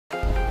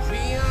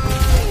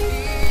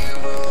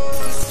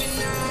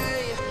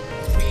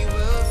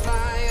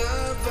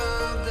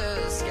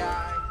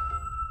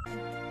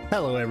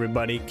Hello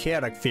everybody,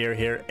 Chaotic Fear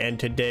here, and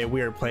today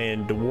we are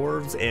playing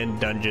Dwarves and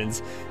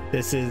Dungeons.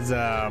 This is,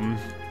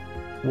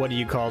 what do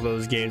you call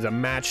those games? A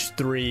match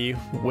 3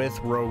 with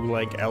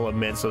roguelike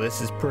elements, so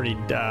this is pretty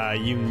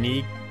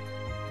unique,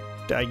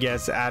 I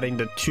guess, adding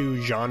the two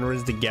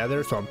genres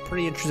together, so I'm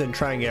pretty interested in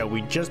trying it out.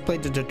 We just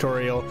played the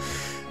tutorial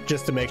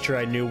just to make sure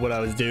I knew what I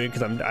was doing,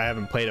 because I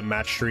haven't played a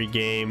match 3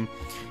 game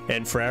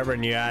in forever,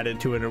 and you add it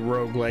to a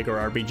roguelike or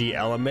RPG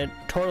element,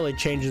 totally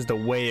changes the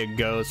way it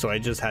goes, so I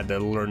just had to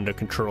learn the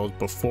controls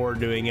before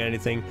doing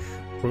anything.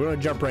 We're going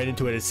to jump right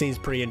into it. It seems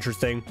pretty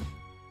interesting.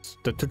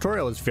 The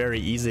tutorial is very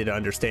easy to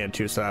understand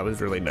too, so that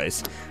was really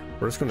nice.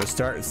 We're just going to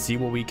start and see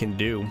what we can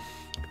do.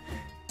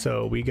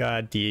 So we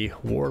got the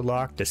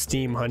Warlock, the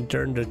Steam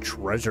Hunter, and the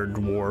Treasure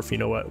Dwarf. You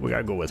know what? We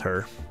gotta go with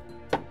her.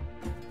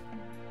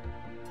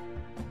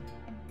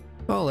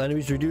 All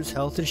enemies reduce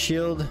health and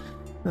shield.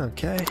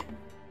 Okay.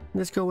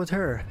 Let's go with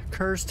her.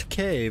 Cursed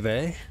Cave,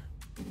 eh?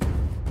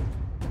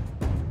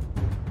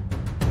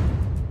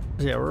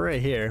 Yeah, we're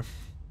right here.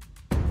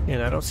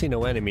 And I don't see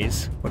no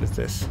enemies. What is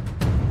this?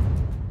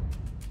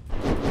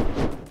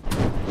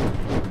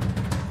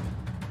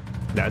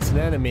 That's an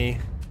enemy.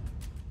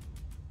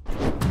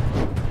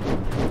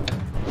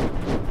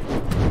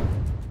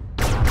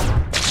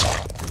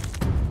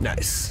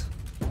 Nice.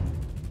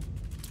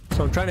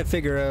 So I'm trying to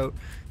figure out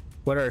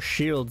what our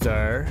shields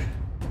are.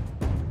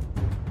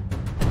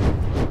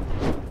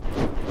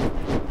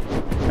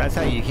 That's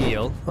how you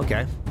heal.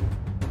 Okay.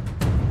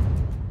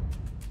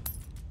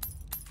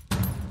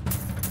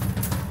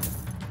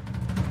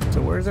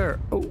 So where's our...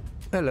 Oh,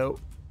 hello.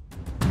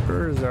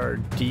 Where's our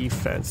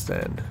defense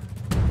then?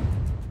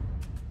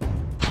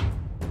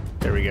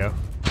 There we go.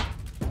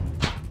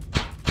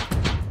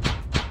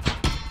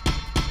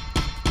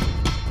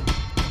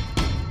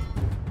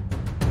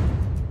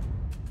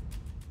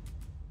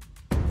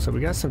 So we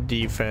got some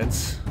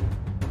defense.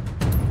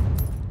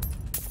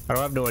 I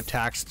don't have no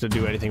attacks to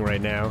do anything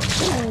right now.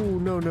 Oh,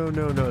 no, no,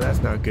 no, no, that's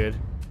not good.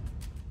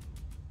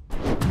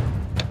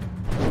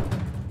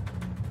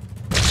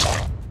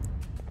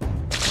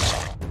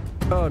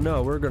 Oh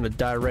no, we're gonna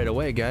die right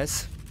away,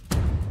 guys.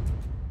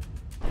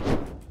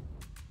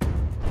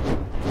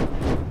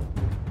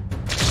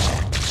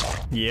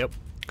 Yep.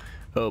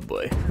 Oh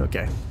boy,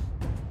 okay.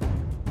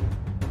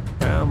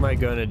 How am I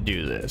gonna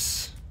do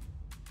this?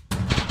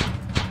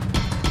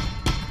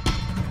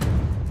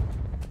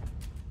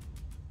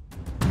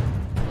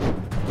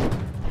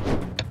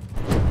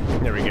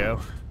 There we go.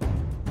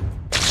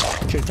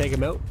 Should take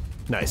him out.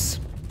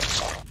 Nice.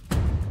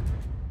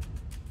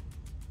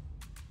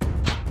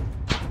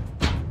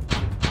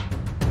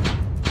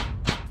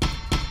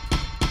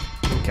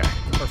 Okay,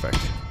 perfect.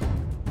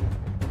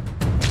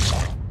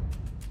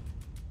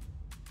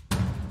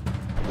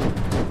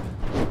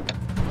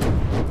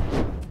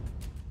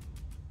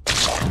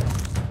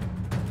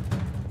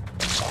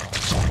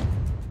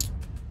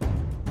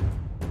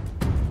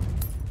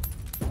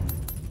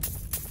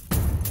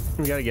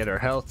 We gotta get our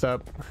health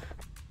up.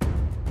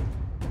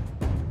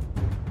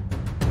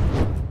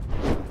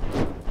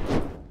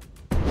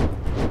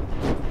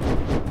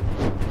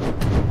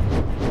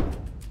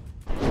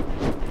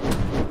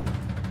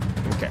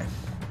 Okay.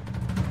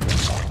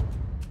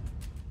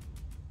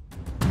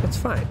 That's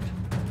fine.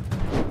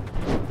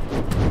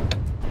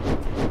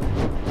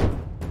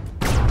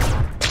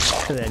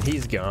 And then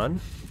he's gone.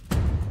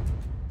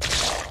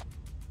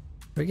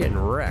 We're getting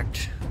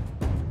wrecked.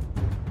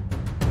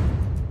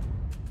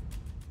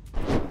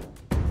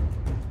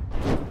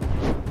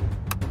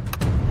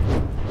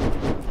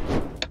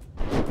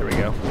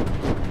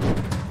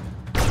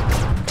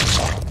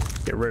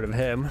 Get rid of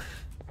him.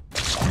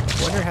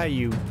 Wonder how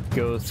you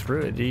go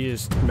through it. Do you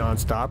just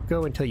non-stop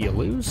go until you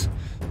lose?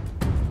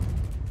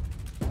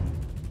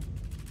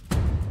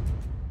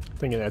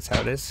 Thinking that's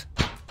how it is.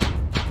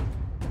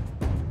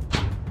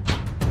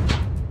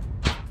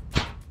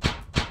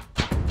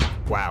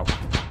 Wow.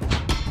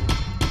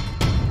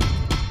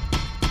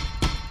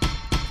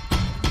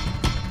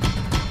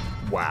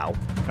 Wow,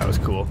 that was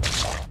cool.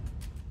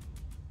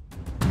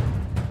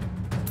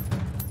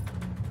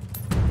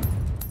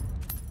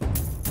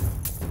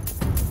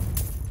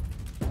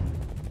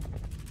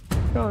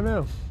 Oh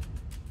no.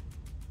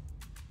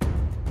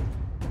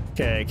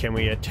 Okay, can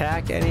we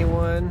attack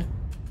anyone?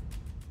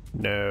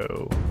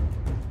 No.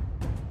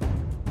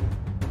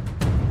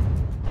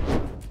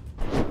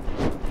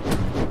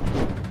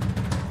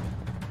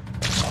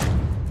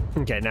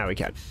 Okay, now we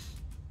can.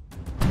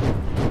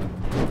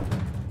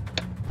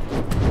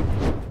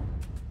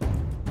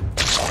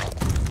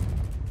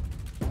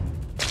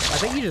 I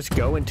think you just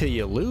go until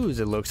you lose,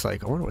 it looks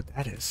like. I wonder what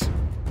that is.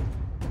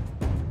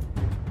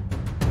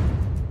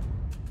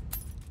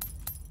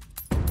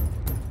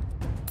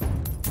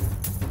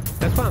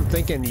 That's what I'm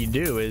thinking you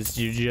do, is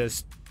you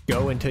just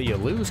go until you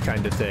lose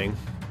kind of thing.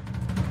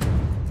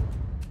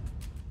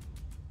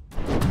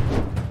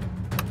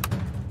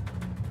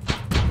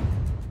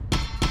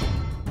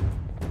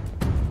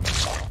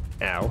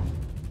 Ow.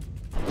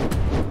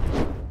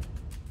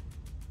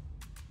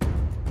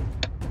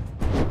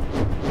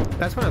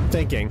 That's what I'm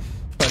thinking,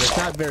 but it's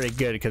not very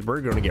good because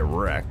we're going to get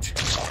wrecked.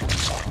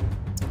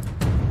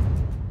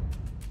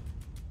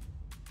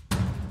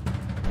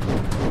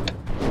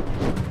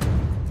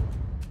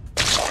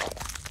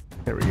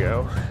 There we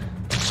go.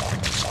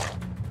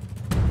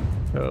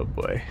 Oh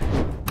boy.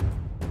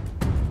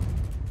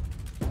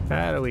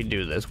 How do we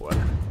do this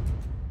one?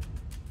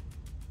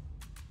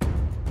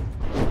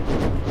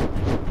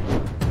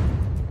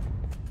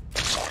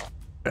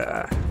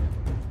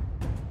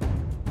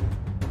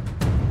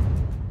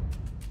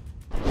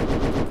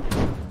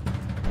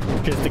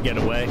 Just to get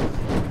away.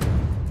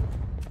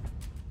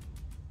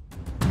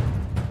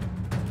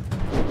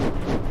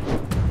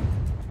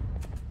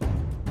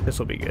 This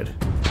will be good.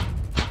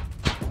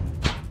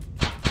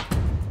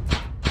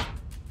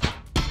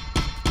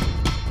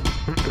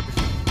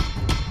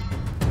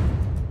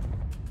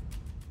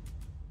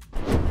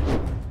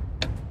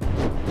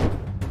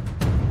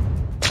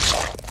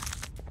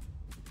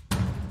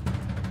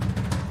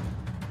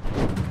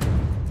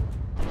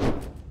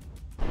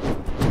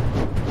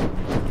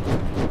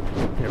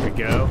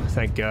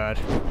 Thank God.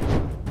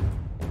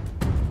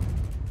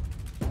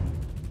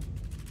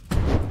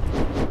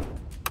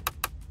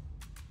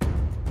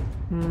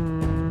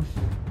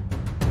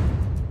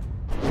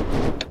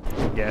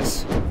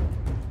 Yes.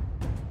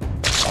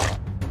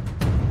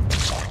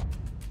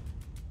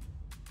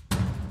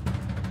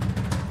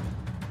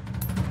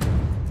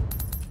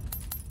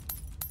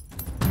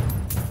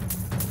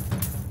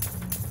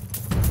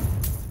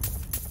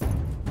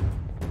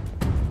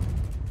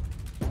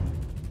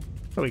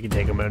 So we can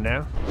take them out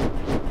now.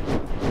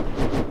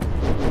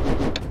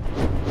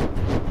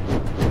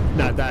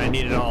 Not that I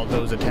needed all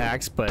those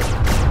attacks, but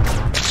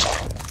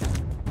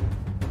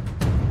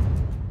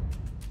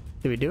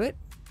did we do it?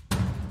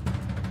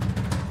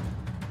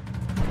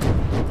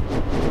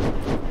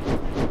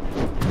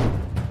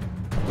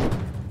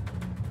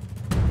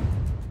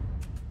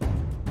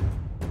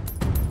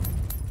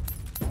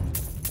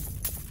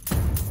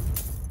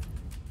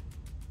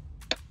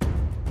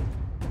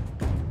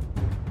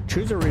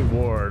 Choose a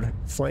reward.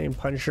 Flame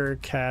Puncher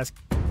cast.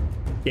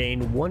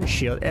 Gain 1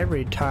 shield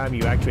every time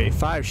you activate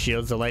 5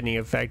 shields. The lightning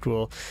effect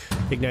will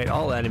ignite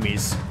all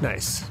enemies.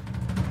 Nice.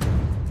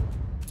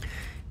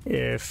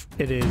 If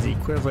it is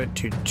equivalent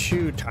to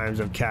 2 times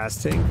of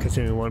casting,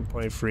 consuming 1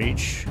 point for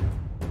each.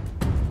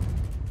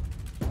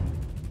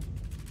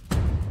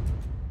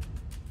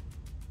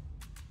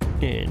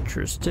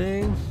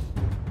 Interesting.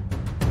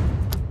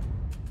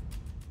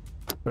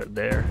 Right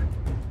there.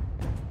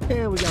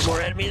 And we got more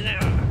enemies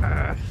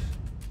now.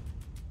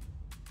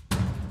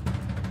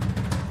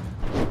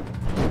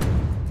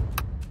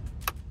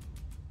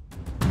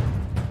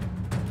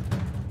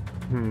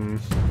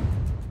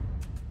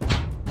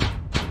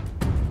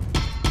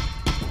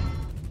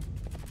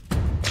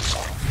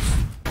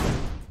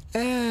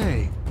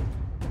 Hey.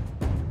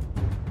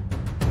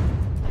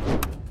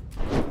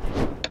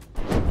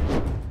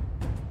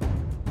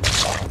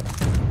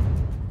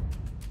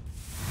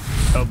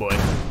 Oh boy.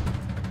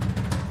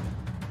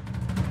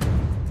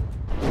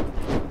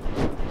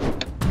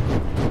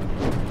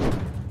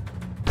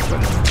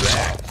 What is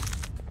that?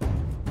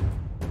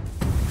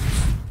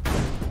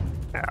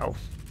 Ow.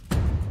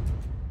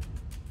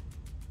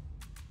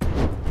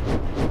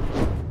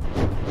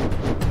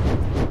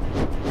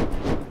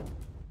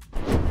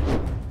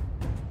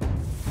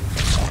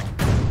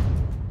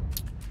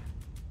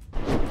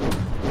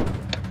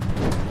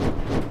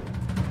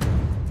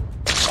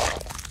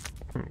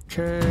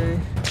 Okay.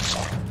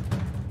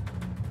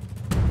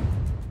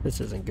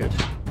 This isn't good.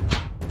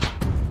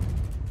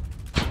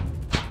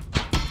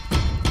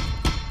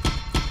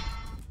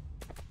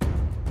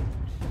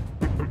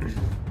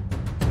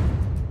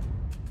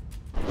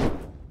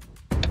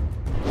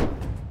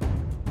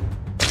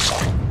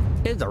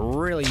 It's a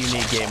really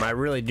unique game. I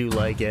really do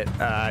like it.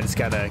 I just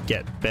gotta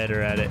get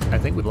better at it. I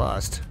think we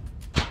lost.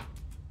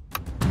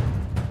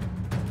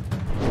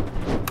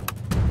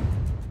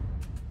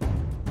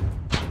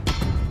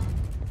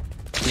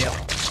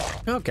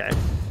 Okay.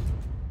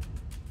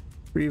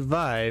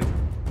 Revive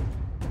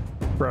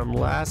from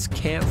last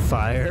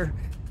campfire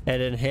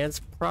and enhance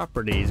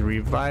properties.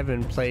 Revive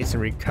in place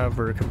and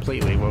recover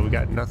completely. Well, we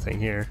got nothing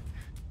here.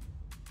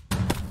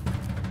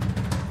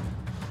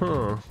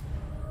 Huh.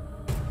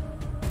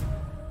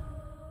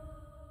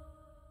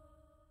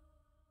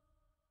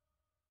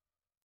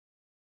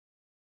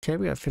 Okay,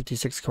 we got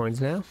 56 coins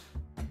now.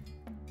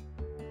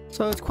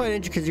 So it's quite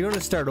interesting because you're going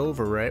to start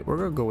over, right? We're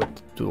going to go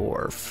with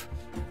Dwarf.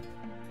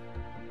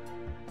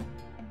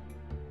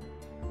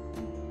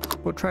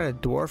 We'll try to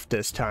dwarf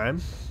this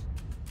time.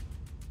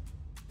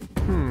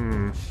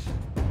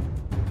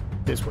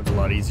 This one's a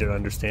lot easier to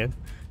understand.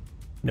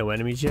 No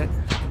enemies yet.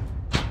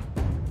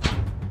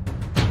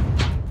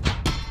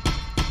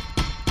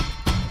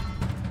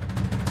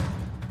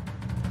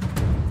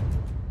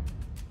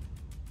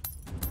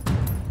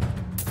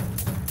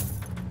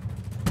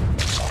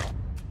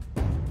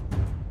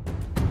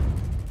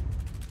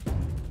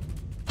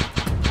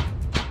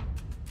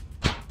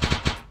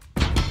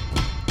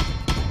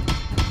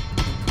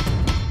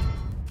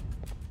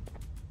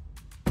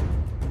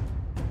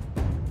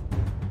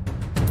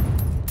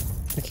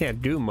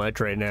 can't do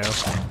much right now.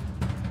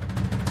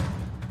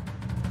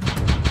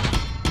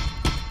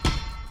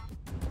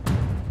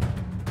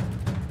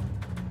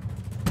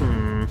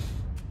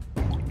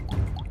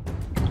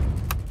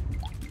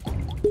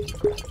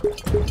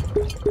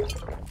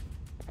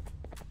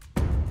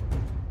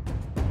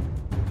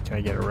 Can I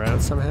get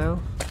around somehow?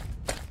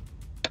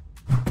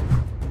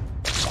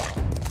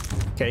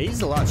 Okay,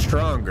 he's a lot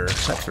stronger,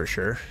 that's for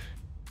sure.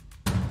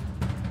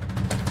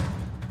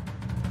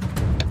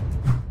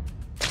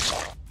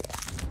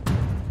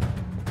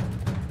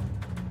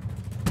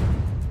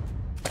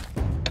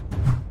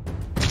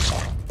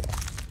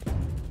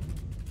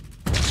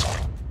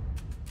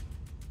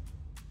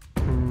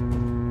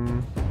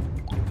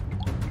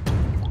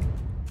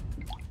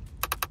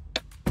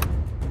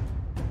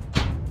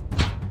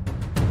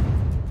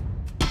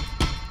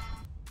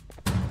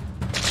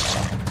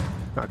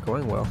 Not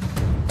going well.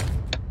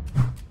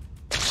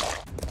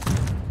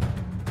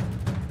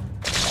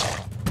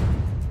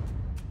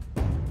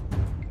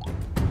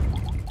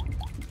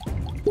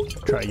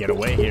 Try to get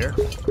away here.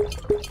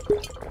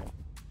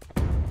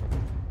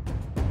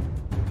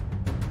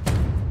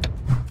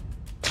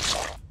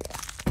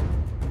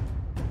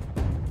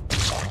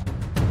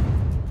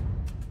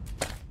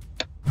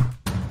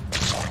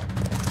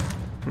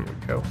 There we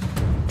go.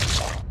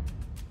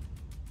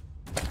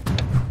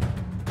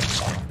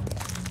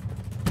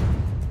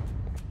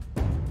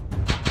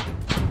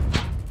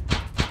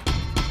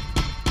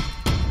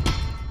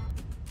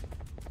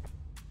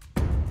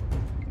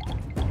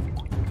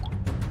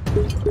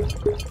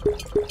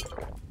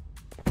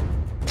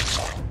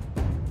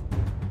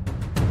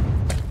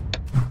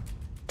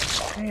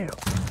 Damn.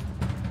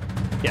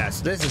 Yeah,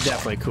 so this is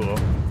definitely cool.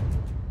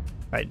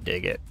 I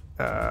dig it.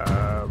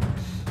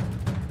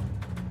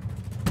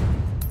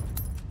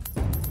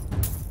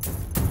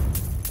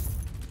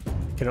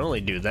 Can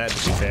only do that,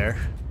 to be fair.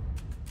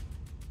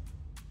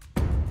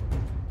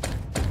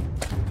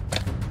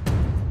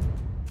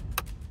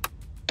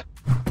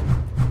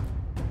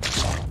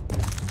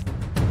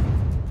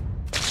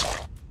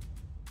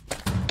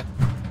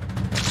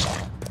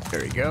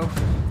 There we go.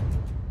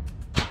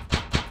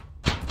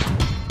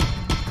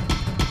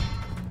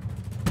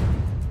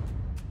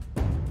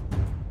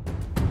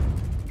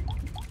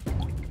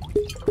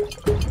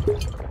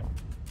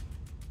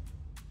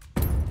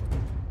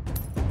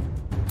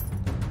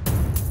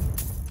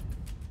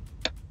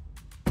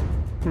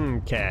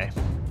 Okay.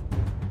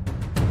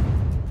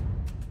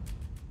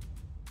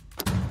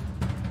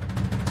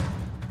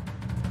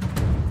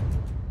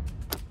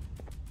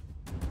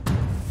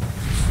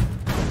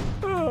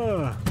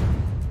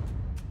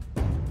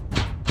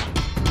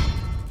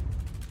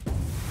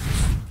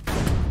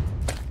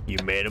 You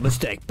made a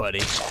mistake,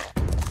 buddy.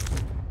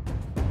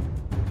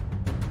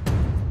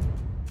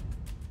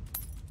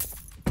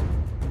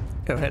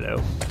 Oh,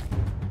 hello.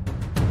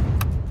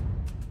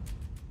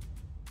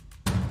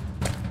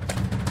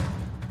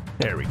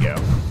 There we go.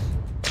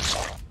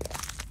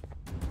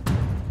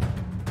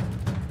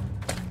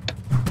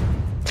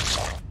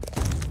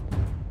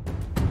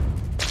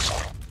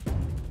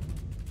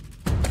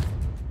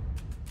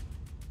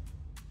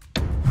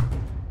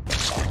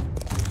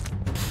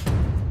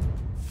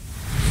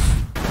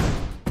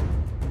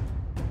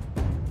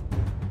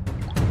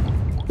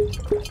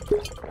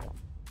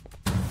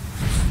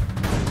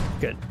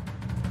 Good.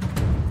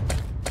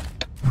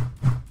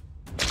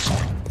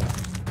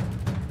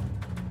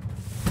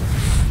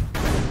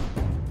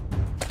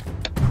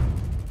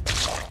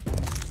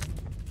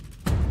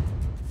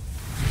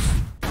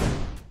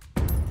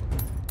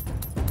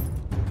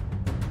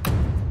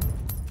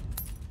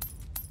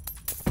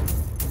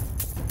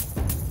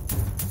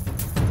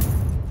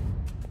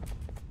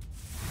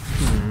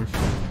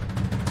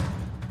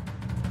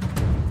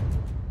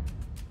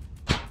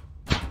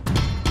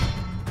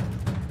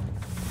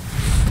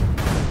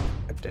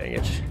 Dang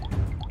it.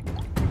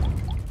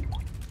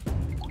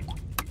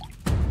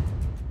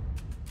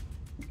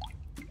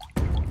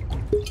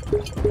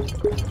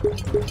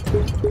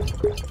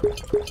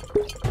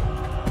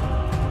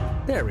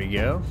 There we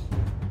go.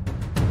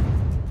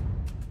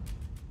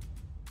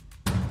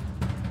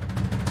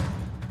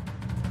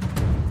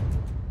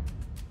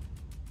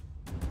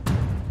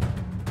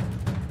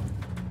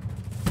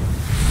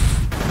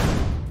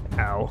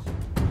 Ow.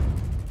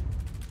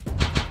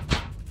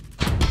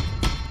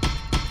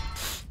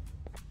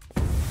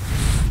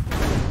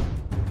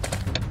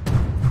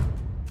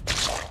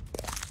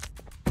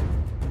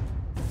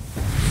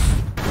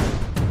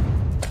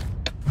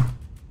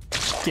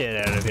 Get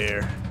out of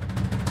here.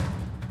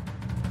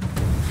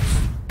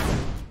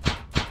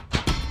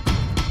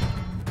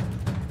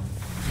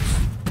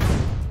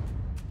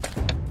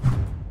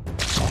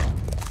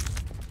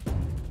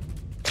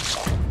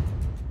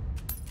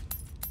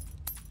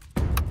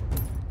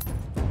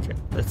 Okay,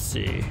 let's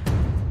see.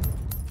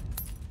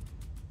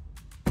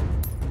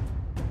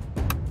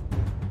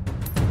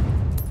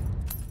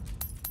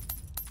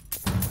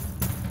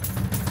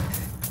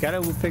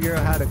 Gotta figure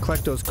out how to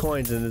collect those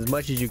coins, and as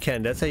much as you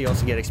can. That's how you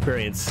also get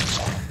experience.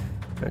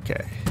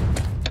 Okay.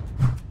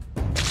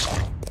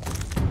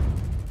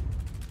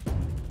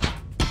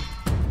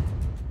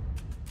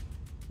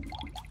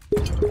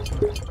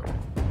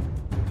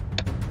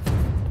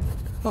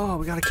 Oh,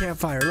 we got a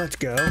campfire. Let's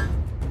go.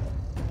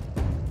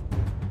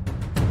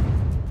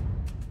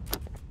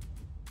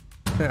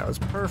 That was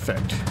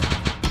perfect.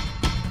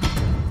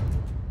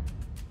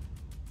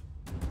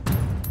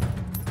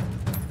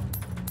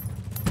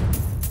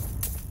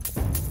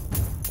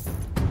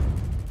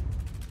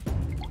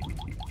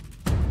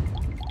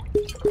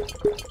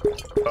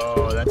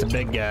 Oh, that's a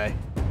big guy.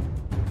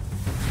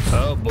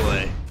 Oh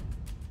boy.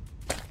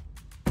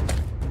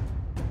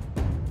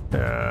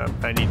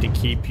 I need to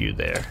keep you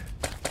there.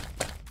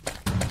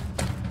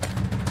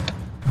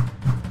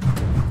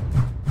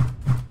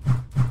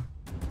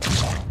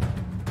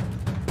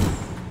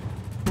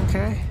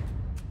 Okay.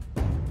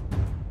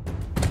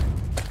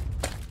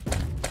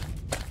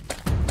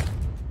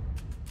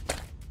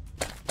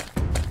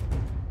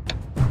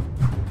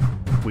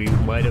 We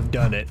might have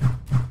done it.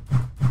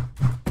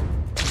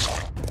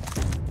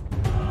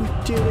 We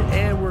did it,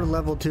 and we're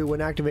level 2.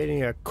 When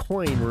activating a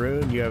coin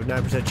rune, you have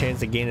 9%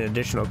 chance to gain an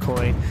additional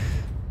coin,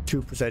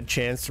 2%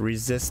 chance to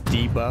resist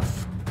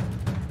debuff.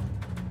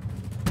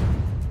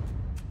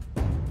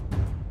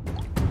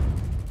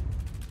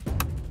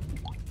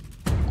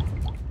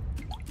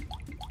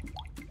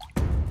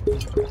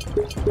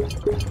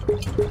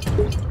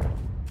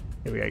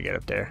 Here, we gotta get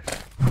up there.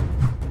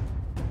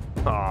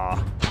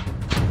 Aw.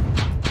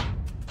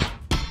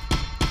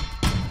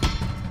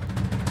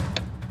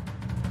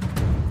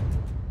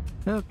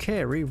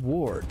 Okay,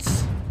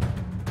 rewards.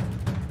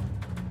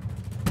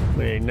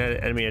 When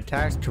ignited enemy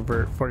attacks,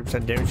 convert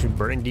 40% damage to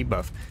burning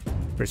debuff.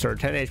 Restore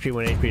 10 HP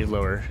when HP is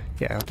lower.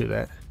 Yeah, I'll do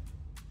that.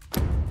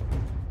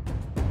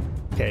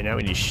 Okay, now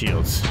we need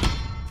shields.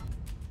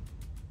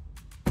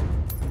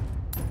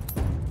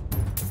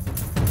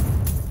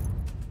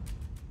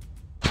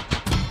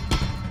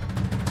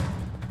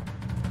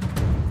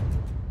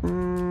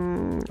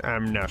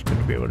 I'm not going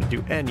to be able to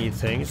do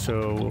anything,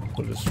 so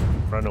we'll just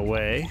run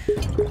away.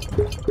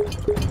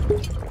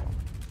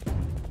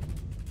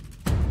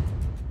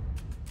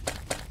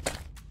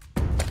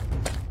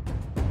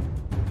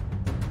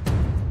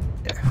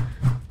 Yeah.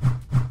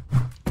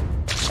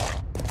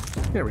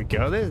 There we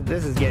go.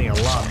 This is getting a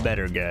lot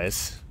better,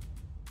 guys.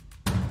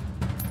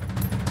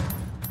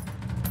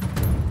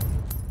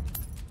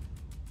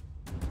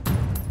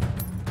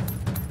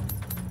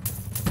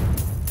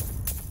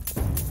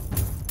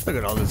 Look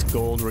at all this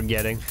gold we're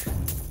getting.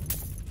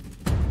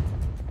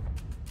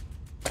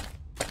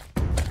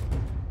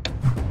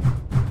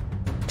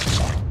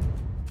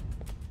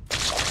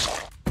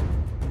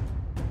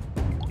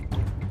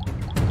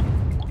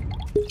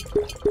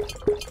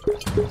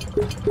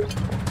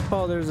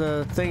 Oh, there's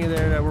a thing in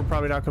there that we're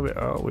probably not gonna be.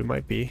 Oh, we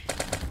might be.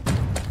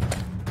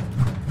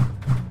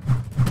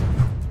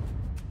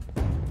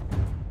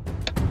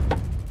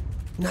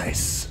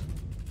 Nice.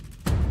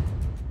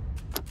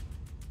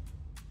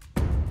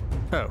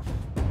 Oh.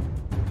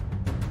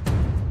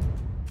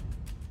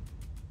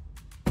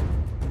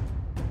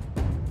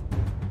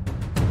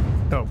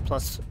 Oh,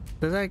 plus.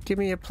 Does that give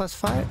me a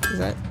 +5? Is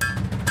that.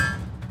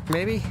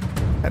 Maybe?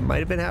 That might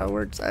have been how it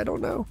works. I don't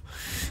know.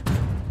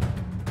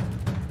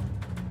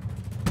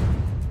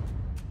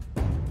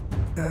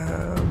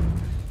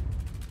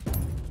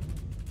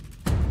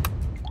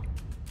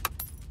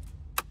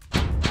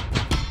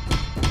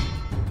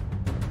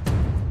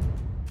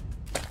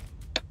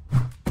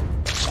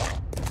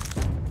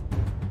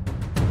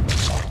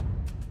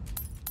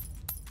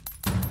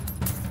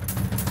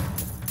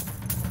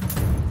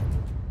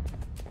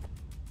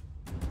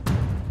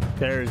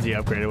 There's the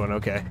upgraded one,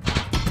 okay.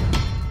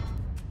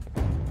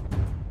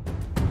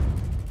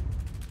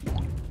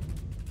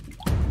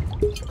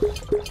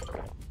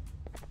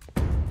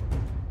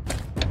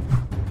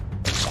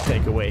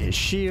 Take away his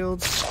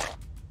shields.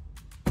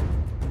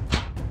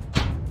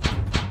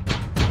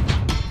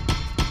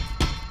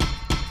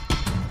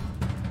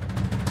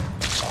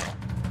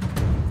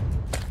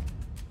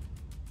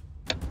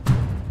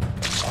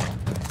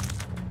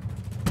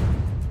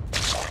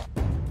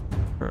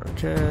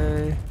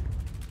 Okay.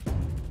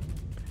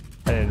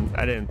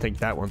 I didn't think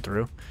that one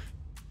through.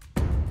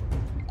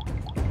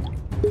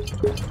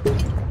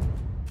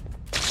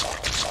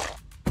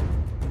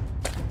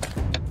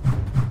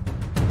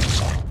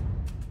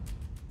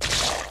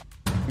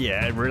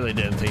 Yeah, I really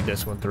didn't think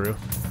this one through.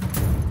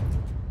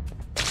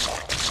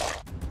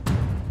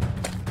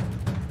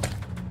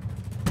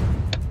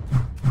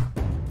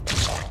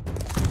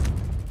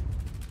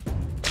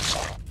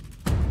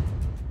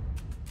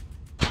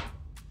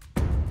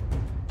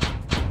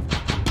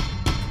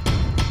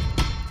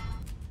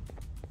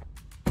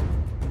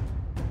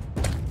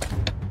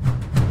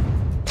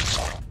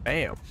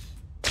 Bam.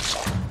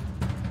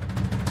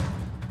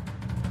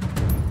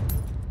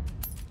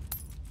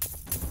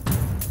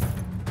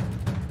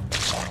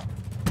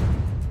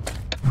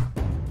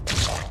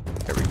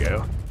 There we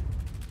go.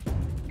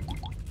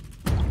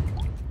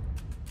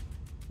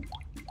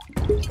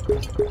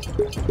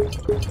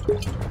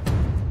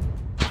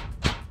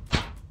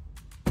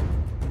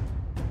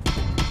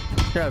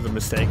 That was a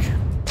mistake.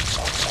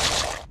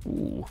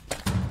 Ooh.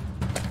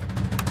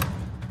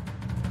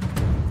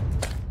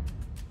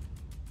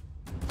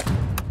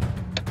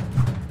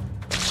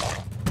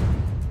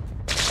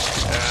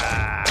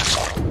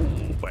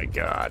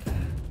 god.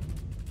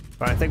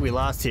 Well, I think we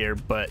lost here,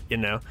 but you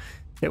know,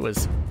 it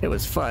was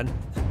fun.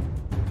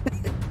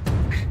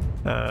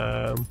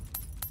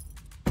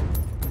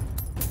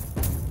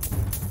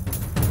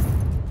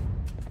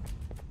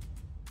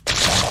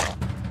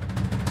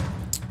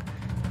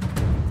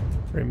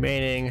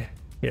 Remaining,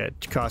 yeah,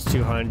 it costs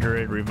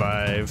 200,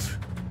 revive.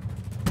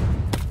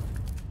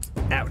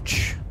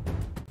 Ouch.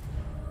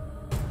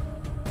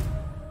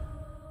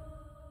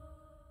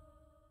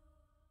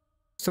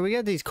 So we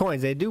got these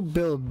coins, they do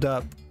build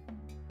up,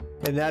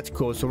 and that's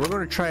cool. So we're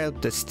going to try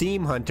out the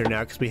Steam Hunter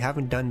now, because we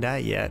haven't done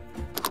that yet.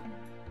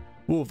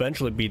 We'll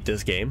eventually beat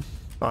this game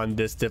on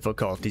this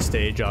difficulty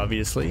stage,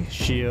 obviously.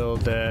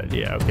 Shield,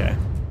 yeah, okay.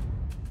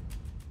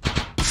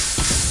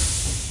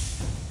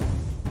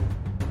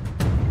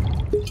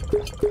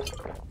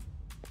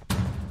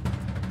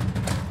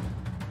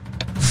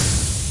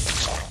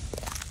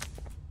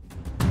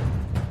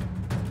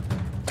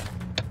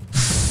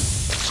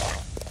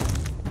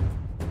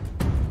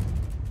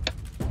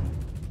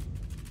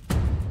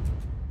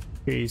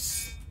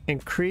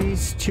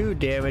 Increase 2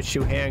 damage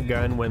to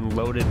handgun when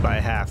loaded by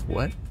half.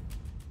 What?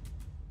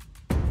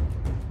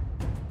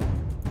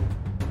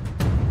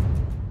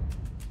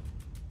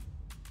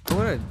 I'm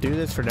gonna do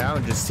this for now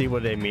and just see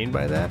what they mean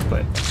by that,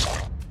 but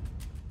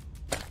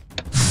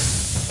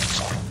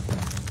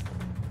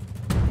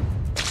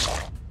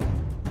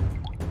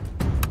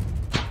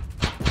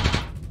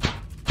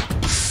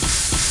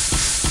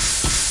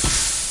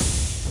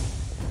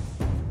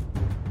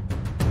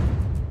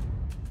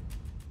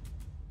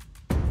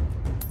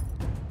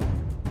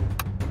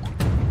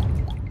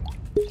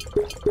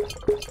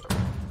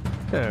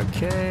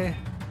okay.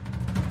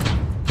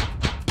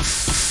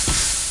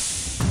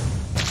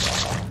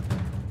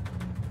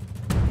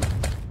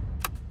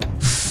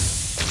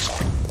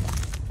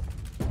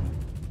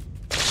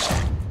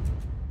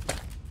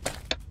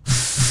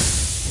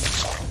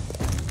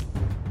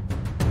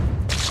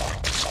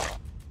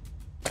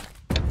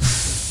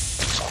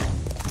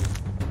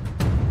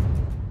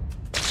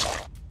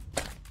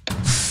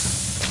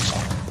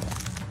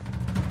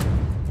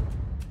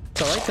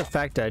 I like the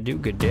fact that I do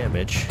good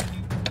damage.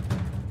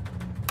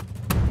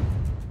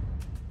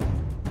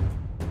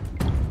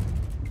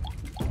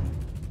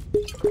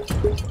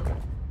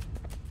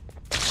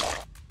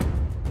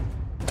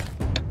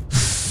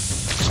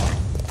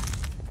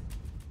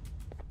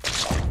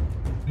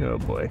 Oh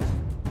boy.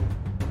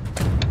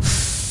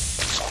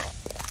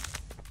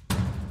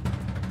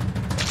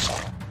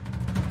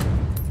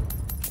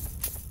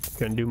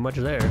 Couldn't do much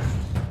there.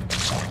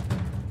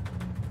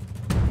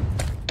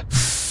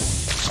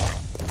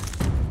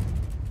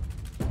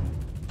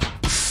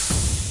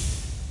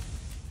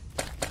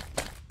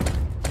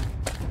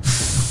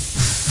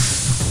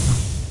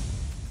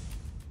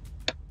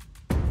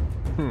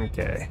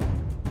 Okay.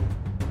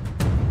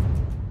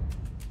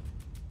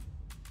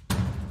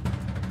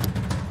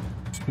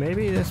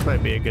 Maybe this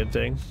might be a good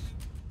thing.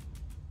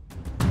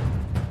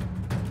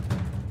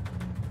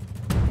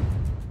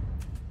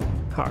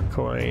 Hot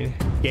coin.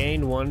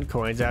 Gain 1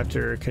 coins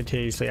after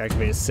continuously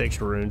activating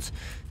 6 runes.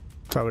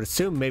 So I would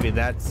assume maybe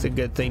that's a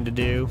good thing to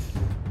do.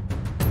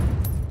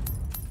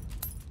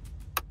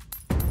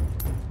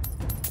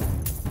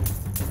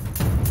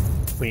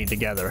 We need to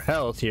gather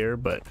health here,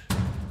 but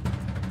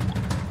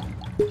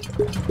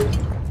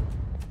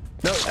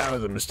nope, that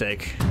was a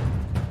mistake.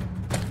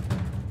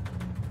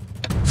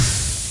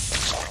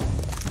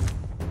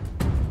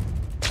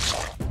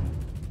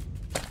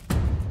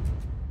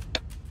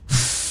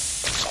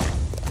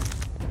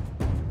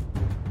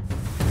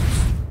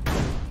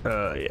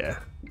 Oh yeah.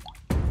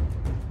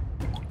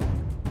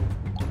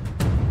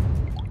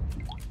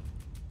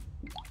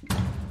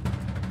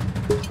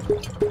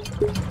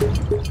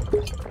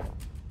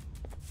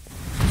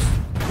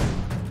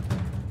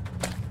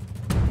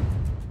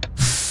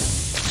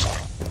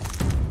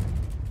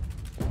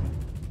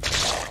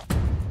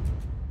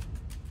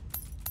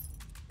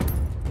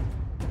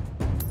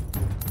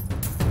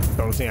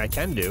 The only thing I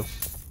can do.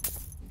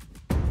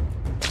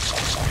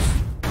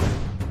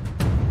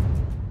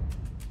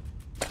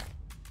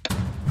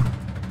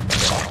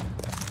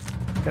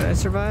 Can I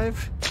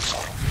survive?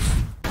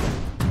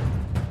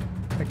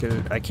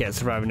 I can't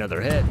survive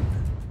another hit.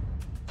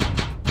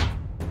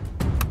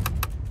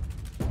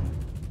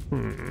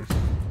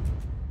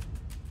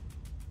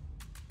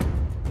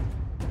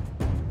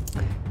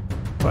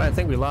 Well, I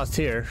think we lost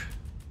here.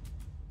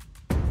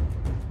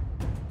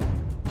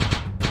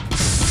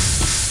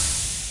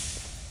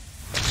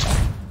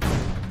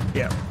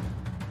 Yeah.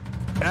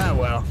 Ah,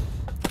 well.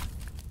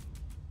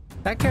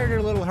 That character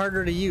a little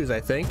harder to use, I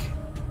think.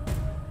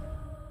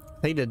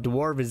 I think the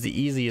dwarf is the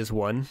easiest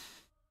one.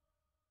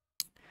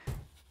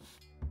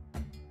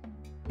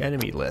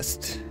 Enemy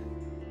list.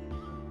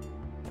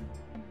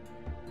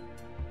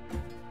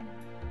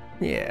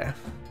 Yeah.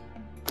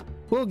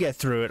 We'll get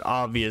through it,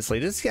 obviously.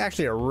 This is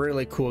actually a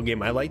really cool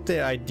game. I like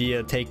the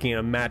idea of taking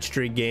a match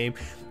 3 game,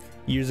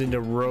 using the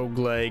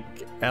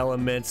roguelike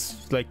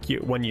elements, like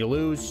when you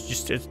lose,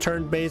 just it's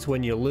turn-based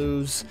when you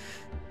lose.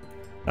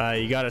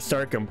 You got to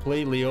start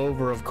completely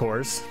over, of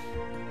course.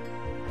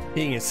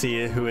 You can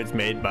see who it's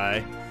made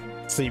by.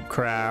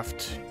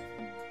 Sleepcraft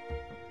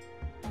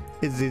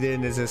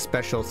is a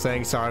special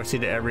thanks obviously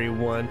to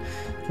everyone,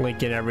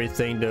 linking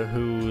everything to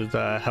who's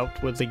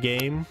helped with the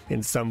game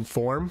in some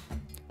form.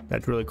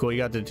 That's really cool. You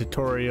got the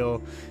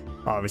tutorial,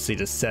 obviously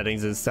the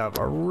settings and stuff.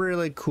 A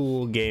really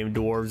cool game,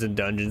 Dwarves and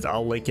Dungeons.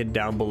 I'll link it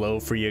down below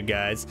for you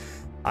guys.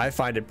 I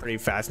find it pretty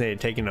fascinating,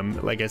 taking them,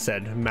 like I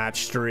said,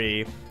 match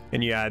 3,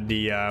 and you add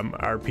the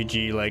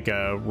RPG, like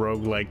a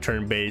roguelike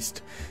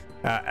turn-based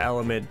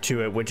element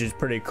to it, which is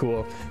pretty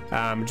cool.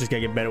 Just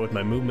gotta get better with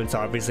my movements,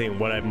 obviously, and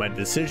what my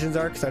decisions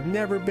are, because I've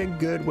never been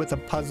good with a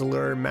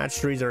puzzler. Match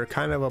 3s are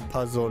kind of a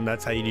puzzle, and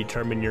that's how you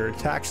determine your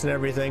attacks and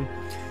everything.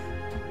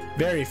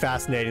 Very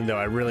fascinating, though.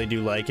 I really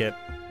do like it.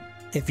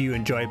 If you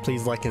enjoyed,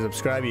 please like and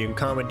subscribe. You can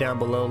comment down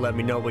below, let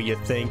me know what you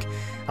think.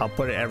 I'll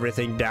put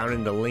everything down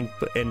in the link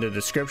in the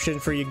description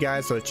for you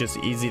guys, so it's just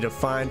easy to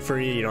find for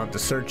you. You don't have to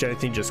search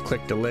anything, just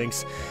click the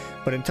links.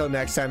 But until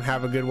next time,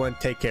 have a good one.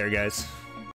 Take care, guys.